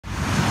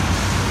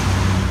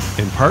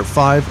In Part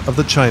 5 of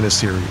the China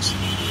series,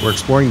 we're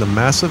exploring the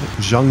massive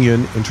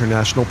Xiangyun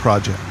International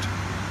project.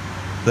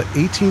 The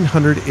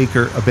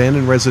 1,800-acre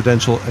abandoned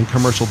residential and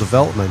commercial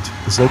development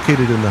is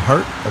located in the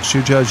heart of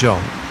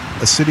Shijiazhuang,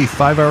 a city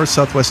 5 hours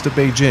southwest of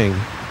Beijing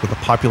with a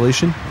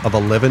population of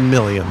 11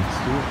 million.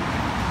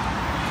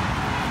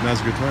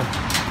 Now's a good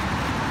time.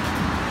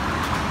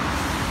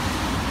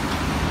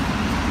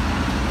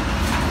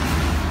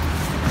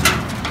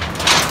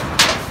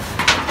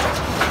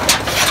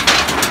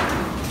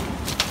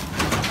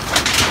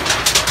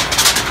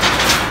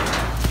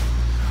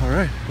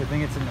 Good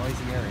thing it's a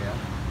noisy area.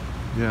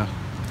 Yeah.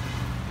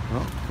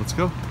 Well, let's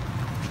go.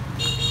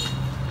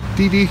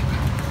 Dee Dee.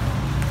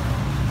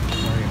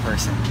 Or a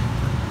person.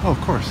 Oh,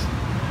 of course.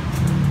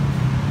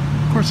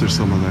 Of course there's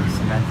someone there.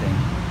 Cementing.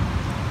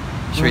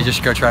 Should we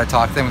just go try to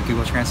talk to them with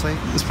Google Translate?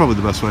 It's probably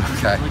the best way.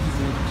 Okay.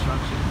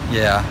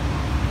 Yeah.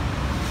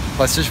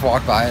 Let's just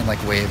walk by and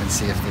like wave and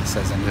see if it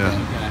says anything. Yeah.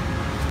 Okay.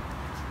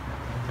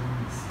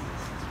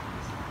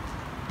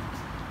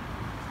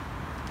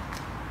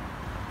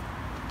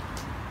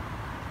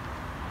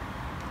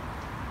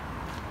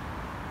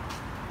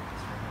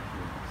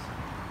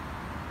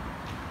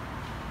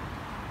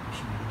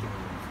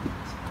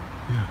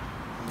 Yeah.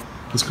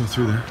 Let's go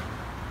through there.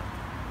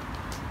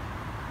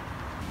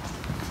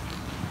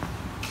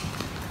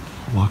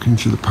 Walking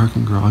through the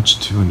parking garage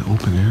to an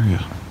open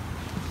area.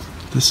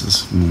 This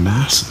is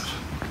massive.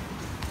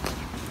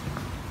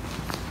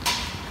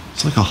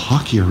 It's like a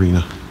hockey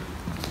arena.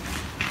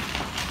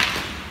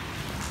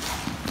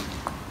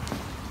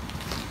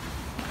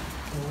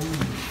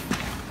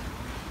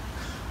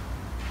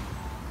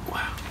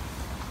 Wow.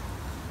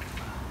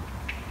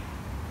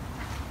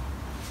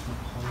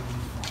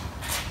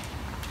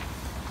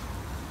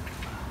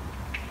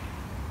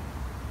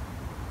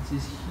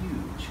 This is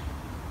huge.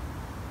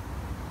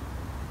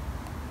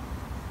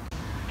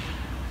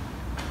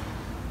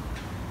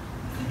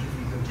 I think if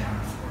we go down a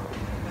floor, we'll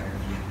get a better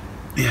view.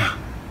 Yeah.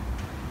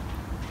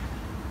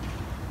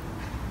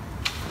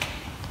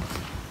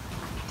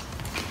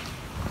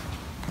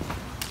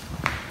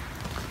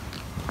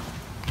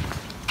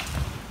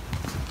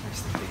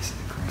 There's the base of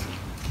the crane.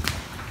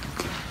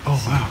 Oh,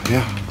 wow.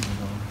 Yeah.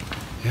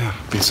 Yeah.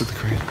 Base of the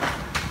crane.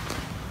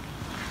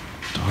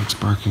 Dogs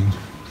barking.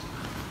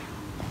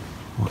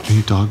 Or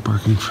a dog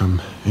barking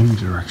from any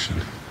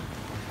direction.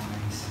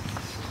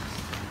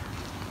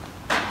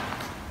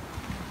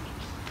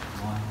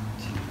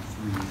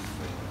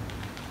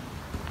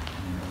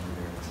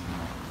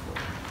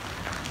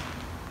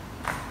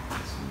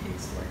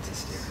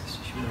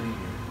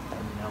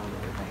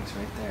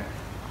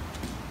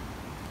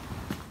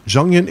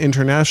 Xiangyun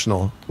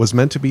International was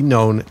meant to be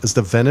known as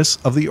the Venice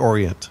of the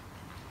Orient.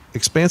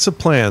 Expansive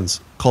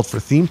plans called for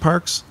theme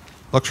parks,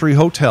 luxury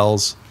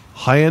hotels,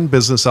 high-end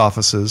business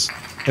offices,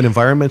 and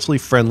environmentally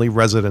friendly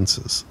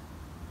residences.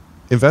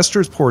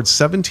 Investors poured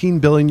 17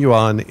 billion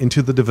yuan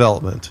into the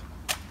development,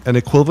 an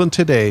equivalent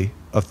today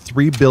of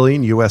 $3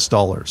 billion US.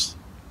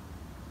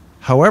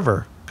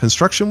 However,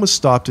 construction was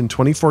stopped in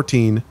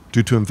 2014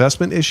 due to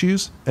investment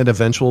issues and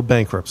eventual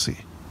bankruptcy.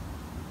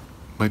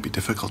 Might be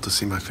difficult to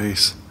see my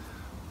face,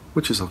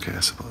 which is okay,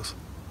 I suppose.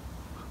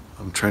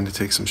 I'm trying to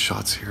take some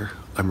shots here.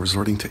 I'm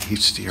resorting to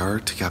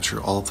HDR to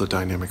capture all of the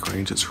dynamic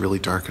range. It's really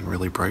dark and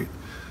really bright.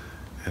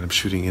 And I'm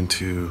shooting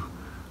into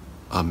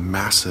a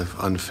massive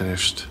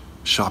unfinished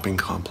shopping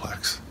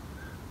complex.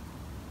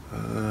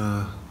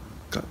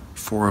 Got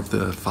 4 of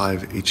the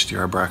 5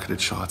 HDR bracketed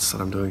shots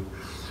that I'm doing.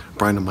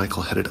 Brian and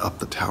Michael headed up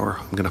the tower.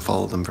 I'm gonna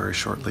follow them very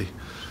shortly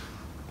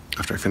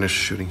after I finish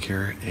shooting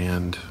here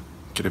and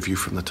get a view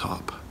from the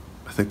top.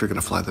 I think they're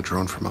gonna fly the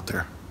drone from up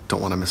there.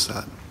 Don't wanna miss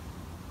that.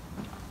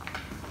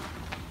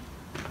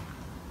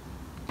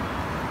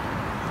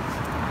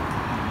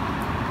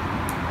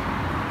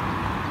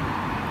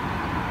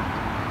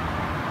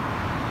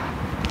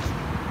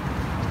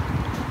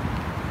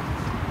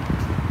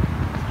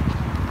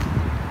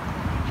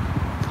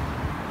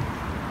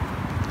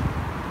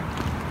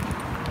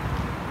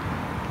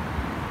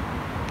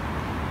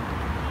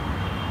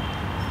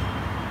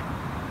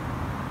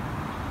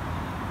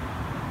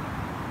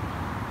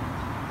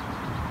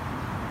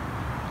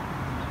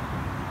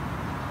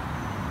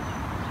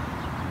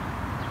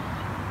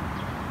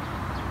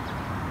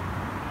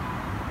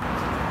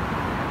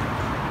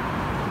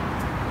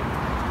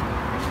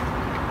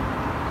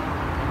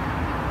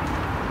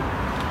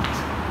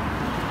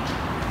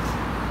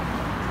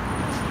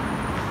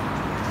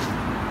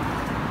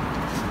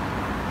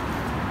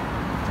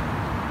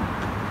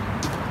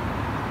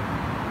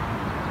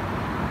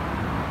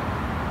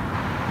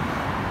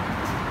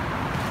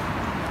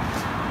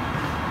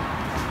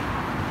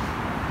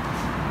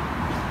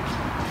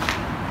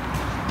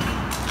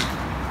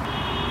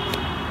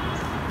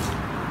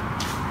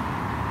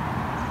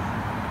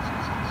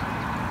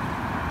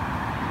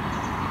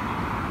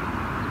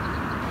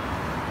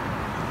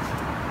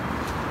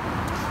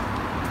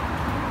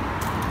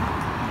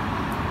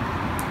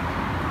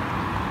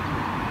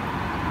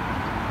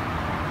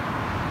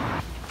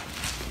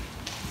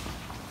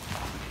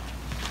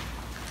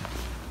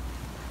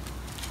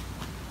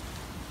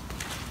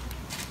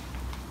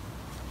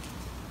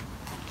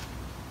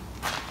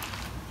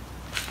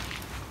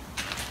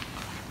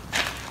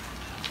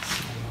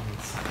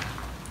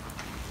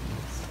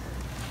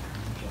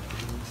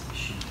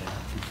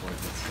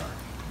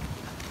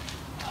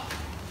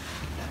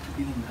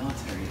 Be the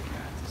military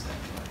practice that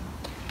way.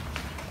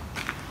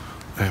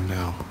 I am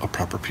now a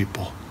proper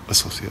people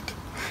associate.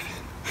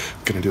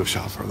 Gonna do a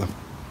shot for them.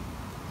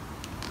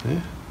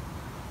 Yeah.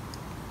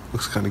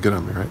 Looks kind of good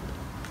on me, right?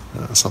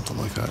 Something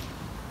like that.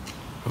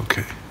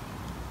 Okay.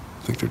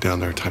 I think they're down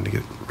there. Time to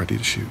get ready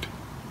to shoot.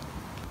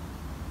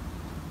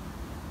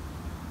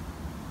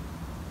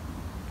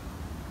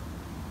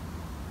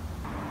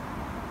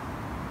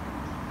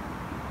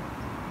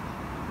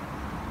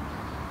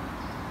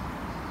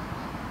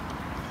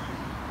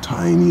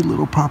 Tiny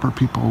little proper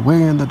people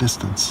way in the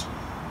distance.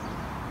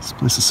 This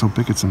place is so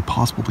big it's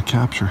impossible to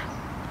capture.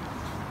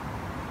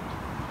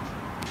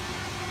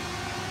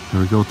 There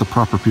we go with the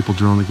proper people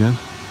drone again.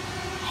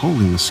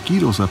 Holy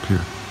mosquitoes up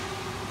here.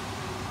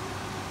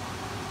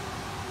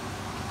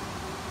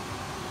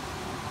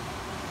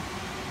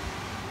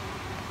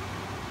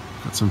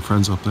 Got some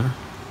friends up there.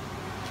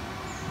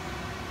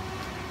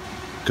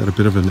 Got a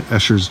bit of an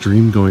Escher's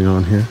dream going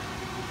on here.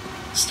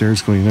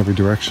 Stairs going in every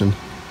direction.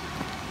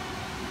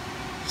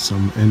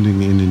 Some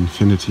ending in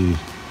infinity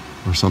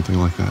or something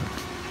like that.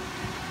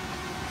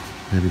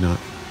 Maybe not.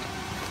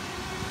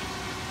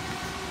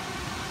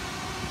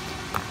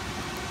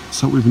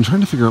 So we've been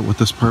trying to figure out what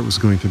this part was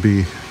going to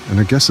be, and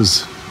I guess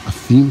is a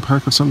theme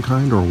park of some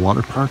kind, or a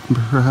water park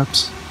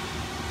perhaps.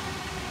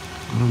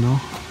 I don't know.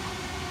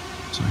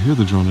 So I hear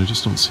the drone, I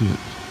just don't see it.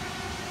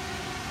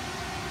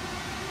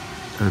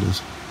 There it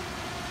is.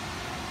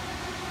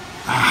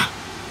 Ah!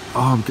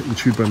 Oh, I'm getting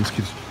chewed by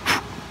mosquitoes.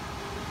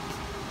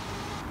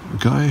 A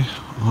guy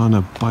on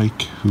a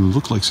bike who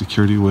looked like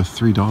security with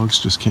 3 dogs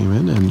just came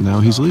in, and now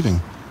he's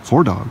leaving.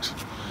 4 dogs.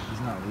 He's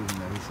not leaving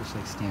though, he's just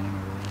like standing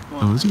over there.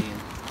 Oh, is he?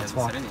 Let's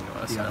walk.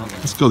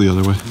 Let's go the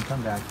other way. You can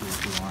come back here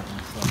if you want.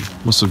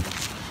 Must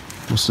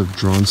have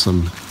drawn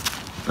some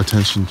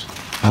attention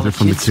either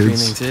from the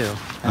kids. Screaming too,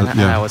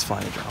 and I was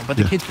flying a drone, but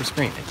the kids were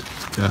screaming.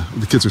 Yeah,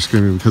 the kids are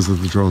screaming because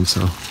of the drone,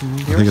 so I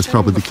think it's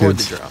probably the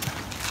kids.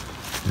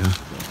 Yeah.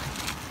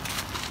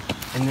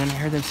 And then I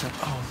heard them say,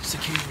 "Oh,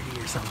 security"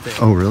 or something.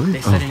 Oh, really?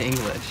 They said in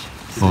English.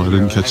 Oh, I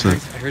didn't catch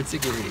that. I heard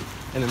security,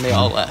 and then they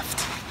all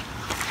left.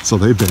 So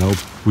they bailed.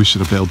 We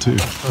should have bailed too.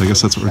 I guess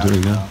that's what we're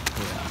doing now.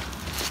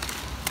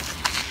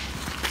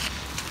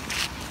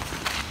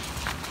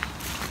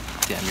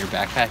 Damn, your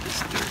backpack is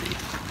dirty.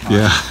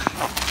 Yeah.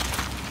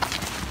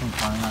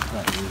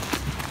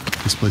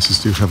 These places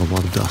do have a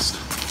lot of dust.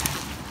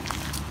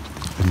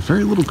 And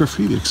very little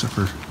graffiti except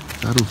for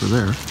that over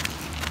there.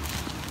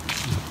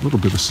 A little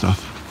bit of stuff.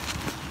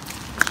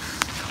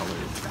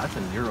 Colors. That's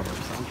a mural or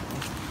something.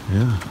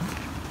 Yeah.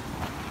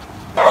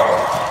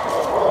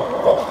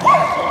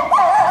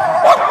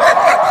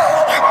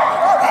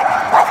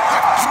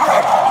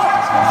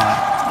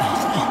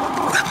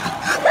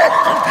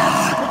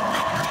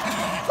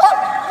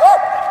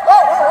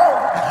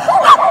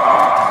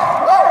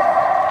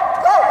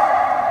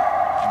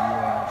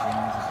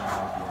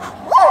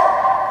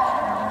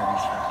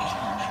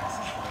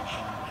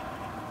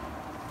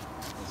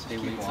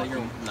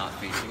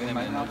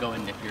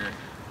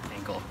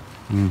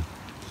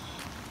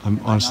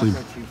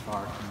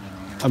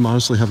 I'm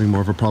honestly having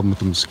more of a problem with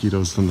the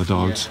mosquitoes than the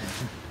dogs. Yeah.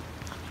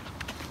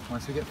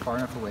 Once we get far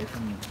enough away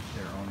from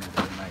their owners,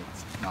 they might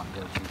not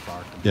go too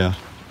far. Yeah.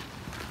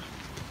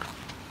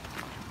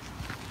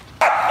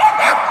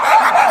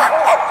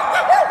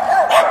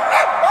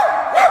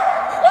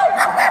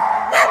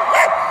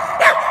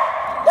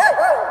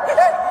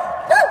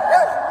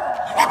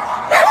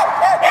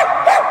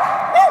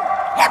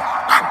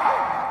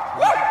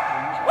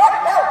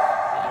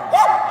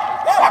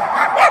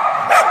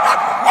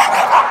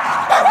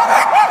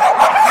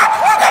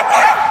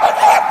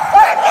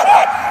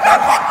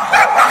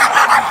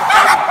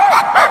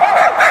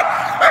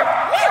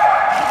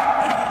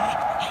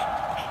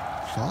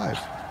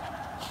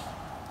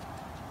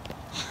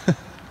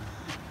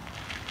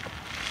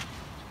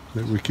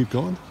 Maybe we keep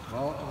going?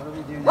 Well, what are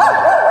we doing now? You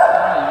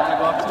want to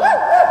go up to it?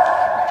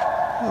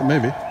 Well,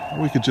 maybe. Or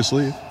we could just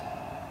leave.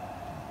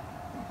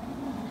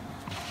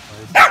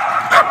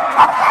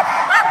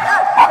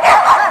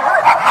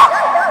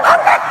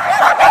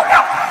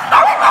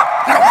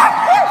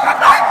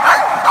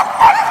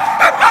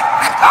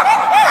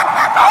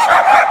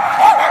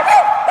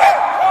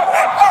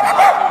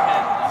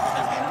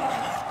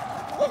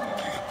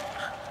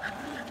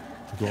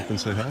 Go up and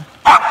say hi?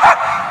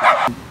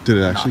 Did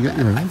it actually get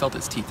you? I felt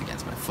its teeth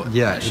against my foot.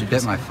 Yeah, it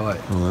bit my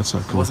foot. Oh, that's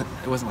not cool.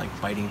 It wasn't like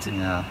biting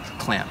to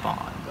clamp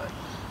on, but.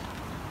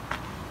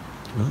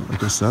 Well, I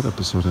guess that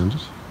episode ended.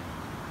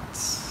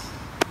 It's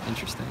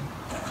interesting.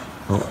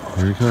 Oh,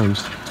 here he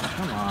comes.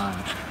 Come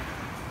on.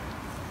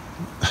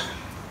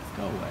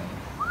 Go away.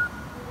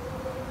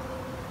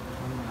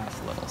 One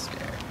last little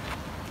scare.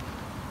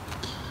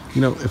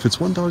 You know, if it's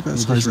one dog that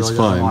size, really it's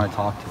fine. He want to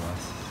talk to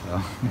us.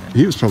 So.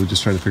 He was probably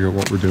just trying to figure out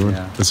what we're doing.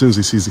 Yeah. As soon as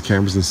he sees the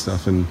cameras and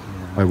stuff, and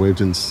I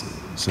waved and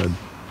said,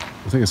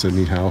 I think I said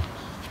ni hao.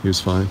 He was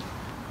fine.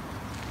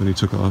 Then he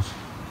took off.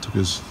 Took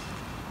his.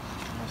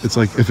 It's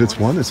like if it's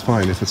one, it's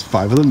fine. If it's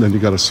 5 of them, then you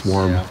got to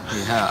swarm.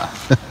 Yeah.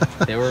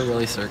 They were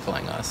really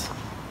circling us.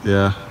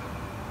 Yeah. All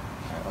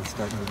right, let's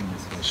start moving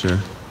this way. Sure.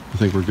 I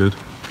think we're good.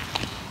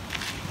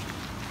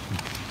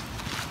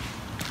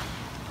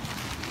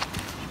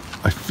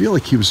 I feel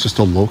like he was just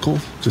a local,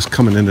 just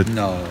coming in to...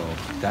 No.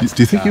 Do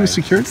you think he was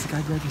secured? That's the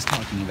guy Greg was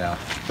talking about.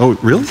 Oh,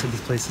 really? He said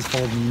this place is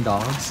full of mean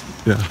dogs.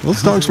 Yeah.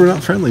 Those dogs were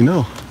not friendly,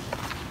 no.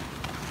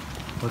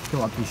 Let's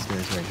go up these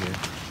stairs right here.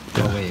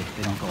 Yeah. Oh wait,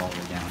 they don't go all the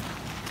way down.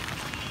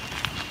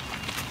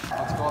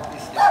 Let's go up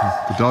these stairs.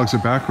 The dogs are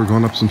back. We're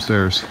going up some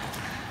stairs. Go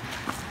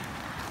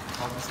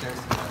up the stairs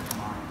together,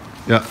 come on.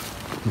 Yeah.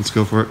 Let's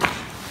go for it. I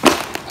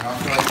don't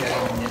feel like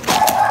getting nipped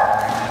right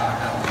now.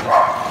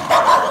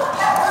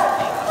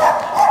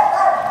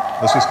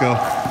 Let's just go.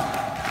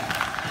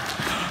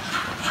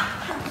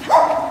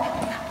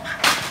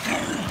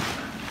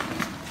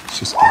 Let's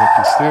just get up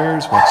these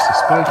stairs. Watch the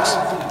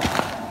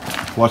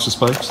spikes. Watch the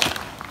spikes.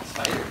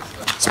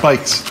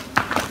 Spikes.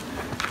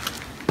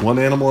 One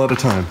animal at a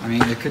time. I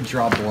mean, it could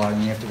draw blood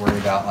and you have to worry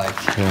about like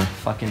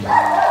fucking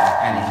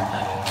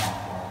anything.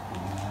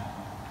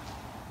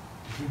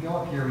 If we go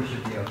up here, we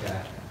should be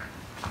okay.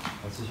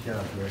 Let's just get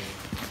up here.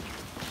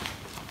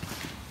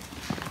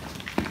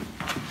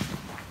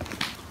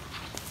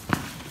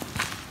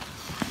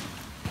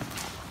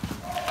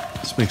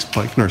 This makes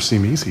Bleichner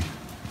seem easy.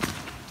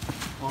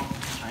 Well,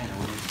 China,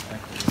 what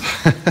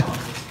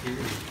do you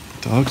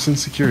expect? Dogs and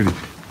security.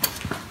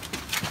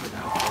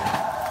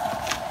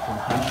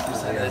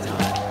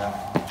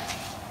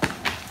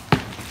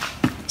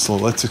 So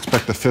let's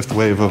expect a fifth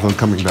wave of them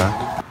coming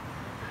back.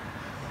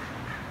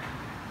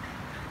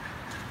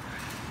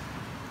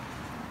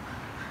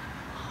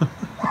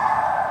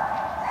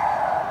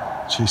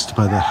 Chased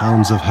by the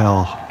hounds of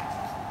hell.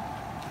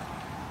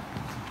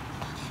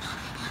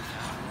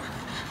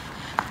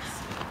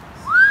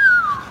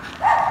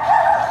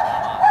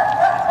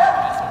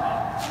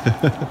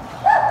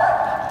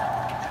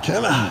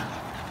 Come on.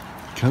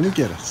 Come and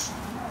get us.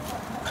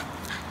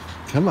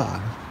 Come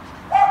on.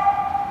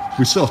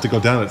 We still have to go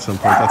down at some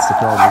point. That's the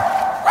problem.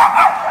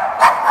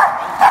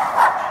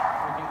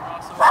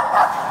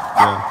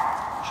 Yeah.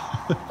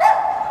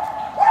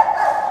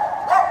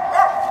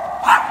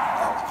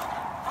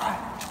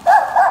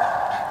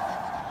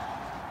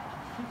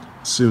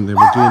 Soon they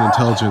will gain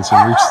intelligence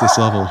and reach this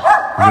level,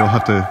 and we'll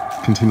have to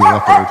continue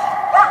upward.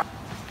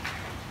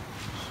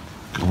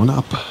 Going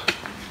up.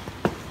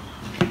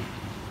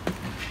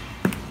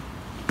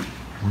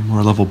 One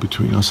more level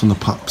between us and the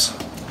pups.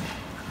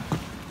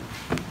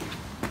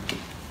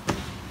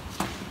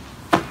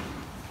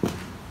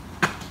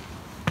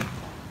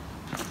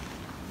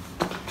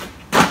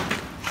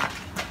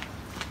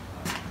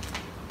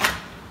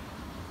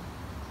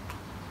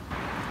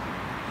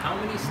 How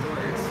many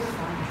stories?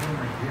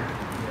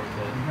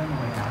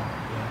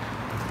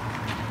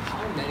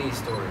 How many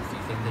stories do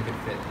you think they could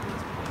fit in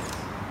this place?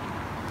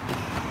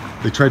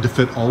 They tried to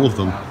fit all of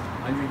them.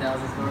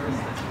 100,000 stories?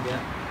 That's what you get?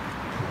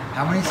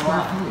 How many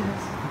square feet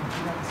is?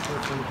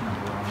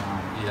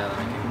 Yeah, I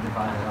can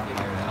divide it up,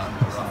 figure it out. A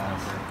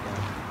rough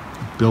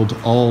number. Build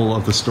all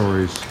of the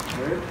stories.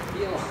 There would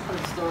be a lot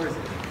of stories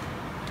in it.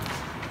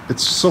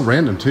 It's so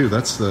random too.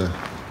 That's the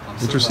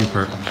interesting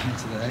part.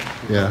 Today.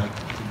 Yeah. Like,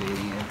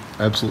 debating it.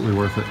 Absolutely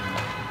worth it.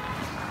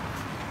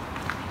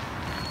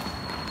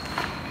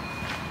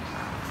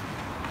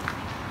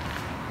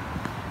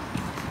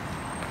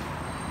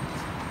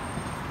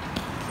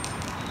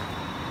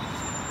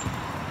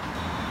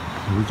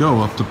 Here we go,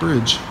 up the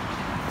bridge.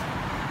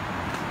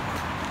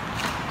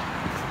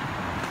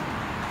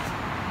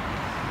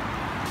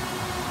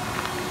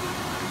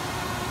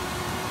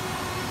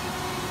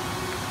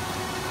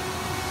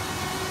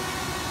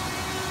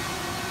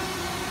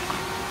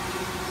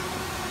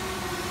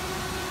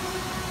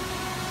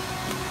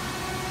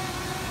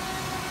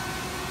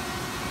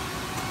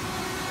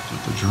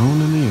 Get the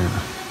drone in the air.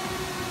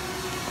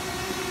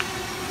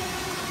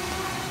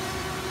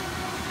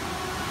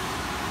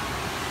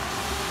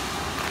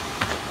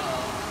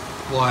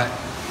 What?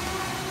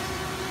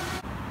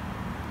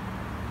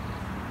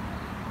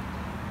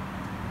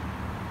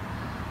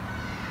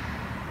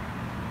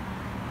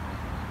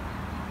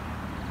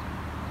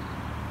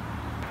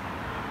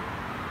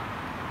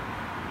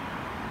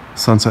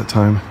 Sunset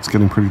time. It's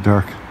getting pretty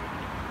dark.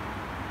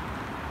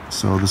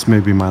 So this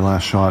may be my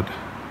last shot.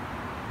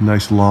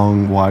 Nice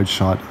long wide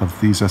shot of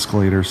these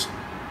escalators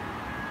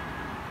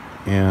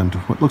and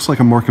what looks like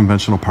a more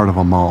conventional part of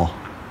a mall.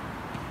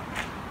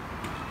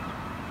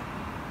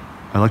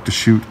 I like to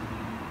shoot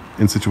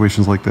in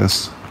situations like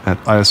this at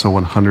ISO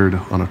 100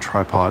 on a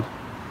tripod.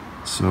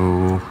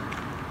 So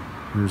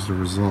here's the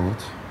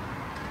result.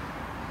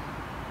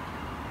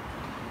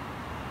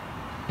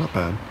 Not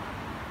bad.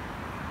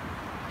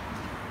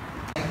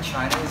 I think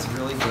China is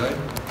really good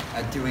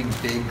at doing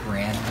big,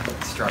 grand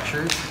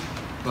structures,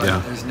 but Yeah.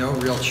 there's no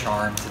real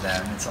charm to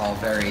them. It's all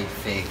very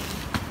fake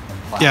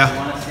and plastic. Yeah. You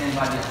want to stand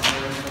by the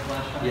stairs with the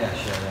flashlight? Yeah,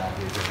 sure, that'd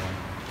be a good one.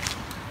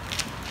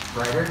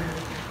 Brighter?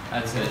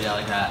 That's good, yeah,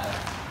 like that.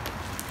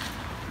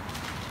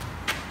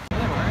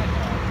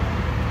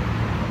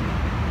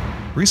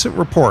 Recent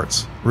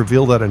reports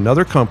reveal that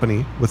another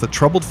company with a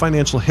troubled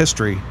financial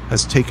history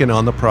has taken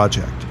on the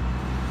project.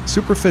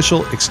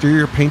 Superficial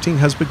exterior painting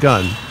has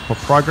begun, but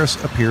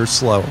progress appears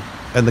slow,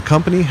 and the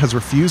company has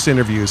refused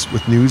interviews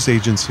with news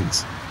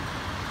agencies.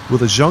 Will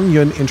the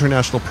Xiangyun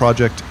International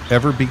project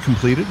ever be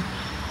completed?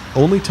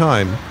 Only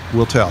time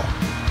will tell.